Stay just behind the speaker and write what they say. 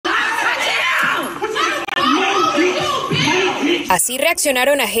Así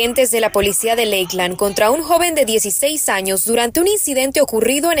reaccionaron agentes de la policía de Lakeland contra un joven de 16 años durante un incidente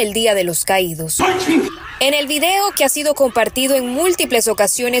ocurrido en el Día de los Caídos. En el video, que ha sido compartido en múltiples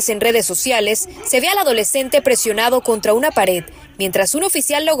ocasiones en redes sociales, se ve al adolescente presionado contra una pared, mientras un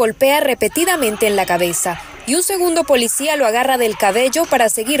oficial lo golpea repetidamente en la cabeza y un segundo policía lo agarra del cabello para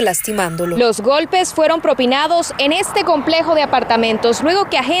seguir lastimándolo. Los golpes fueron propinados en este complejo de apartamentos luego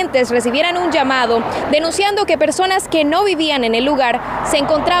que agentes recibieran un llamado denunciando que personas que no vivían en el lugar se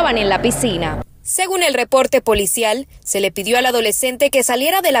encontraban en la piscina. Según el reporte policial, se le pidió al adolescente que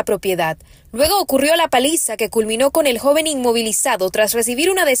saliera de la propiedad. Luego ocurrió la paliza que culminó con el joven inmovilizado tras recibir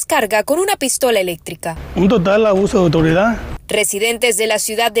una descarga con una pistola eléctrica. Un total abuso de autoridad. Residentes de la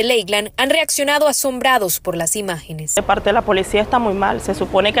ciudad de Lakeland han reaccionado asombrados por las imágenes. De parte de la policía está muy mal. Se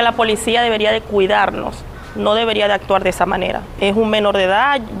supone que la policía debería de cuidarnos, no debería de actuar de esa manera. Es un menor de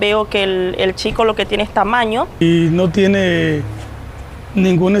edad, veo que el chico lo que tiene es tamaño. Y no tiene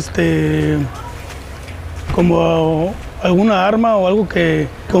ningún como alguna arma o algo que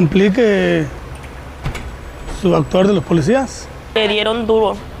complique su actuar de los policías. Le dieron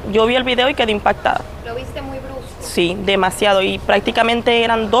duro. Yo vi el video y quedé impactada. ¿Lo viste muy brusco? Sí, demasiado, y prácticamente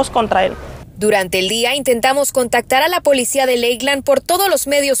eran 2 contra él. Durante el día intentamos contactar a la policía de Lakeland por todos los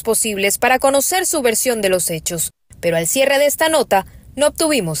medios posibles para conocer su versión de los hechos, pero al cierre de esta nota no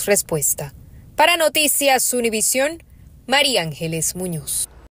obtuvimos respuesta. Para Noticias Univision, María Ángeles Muñoz.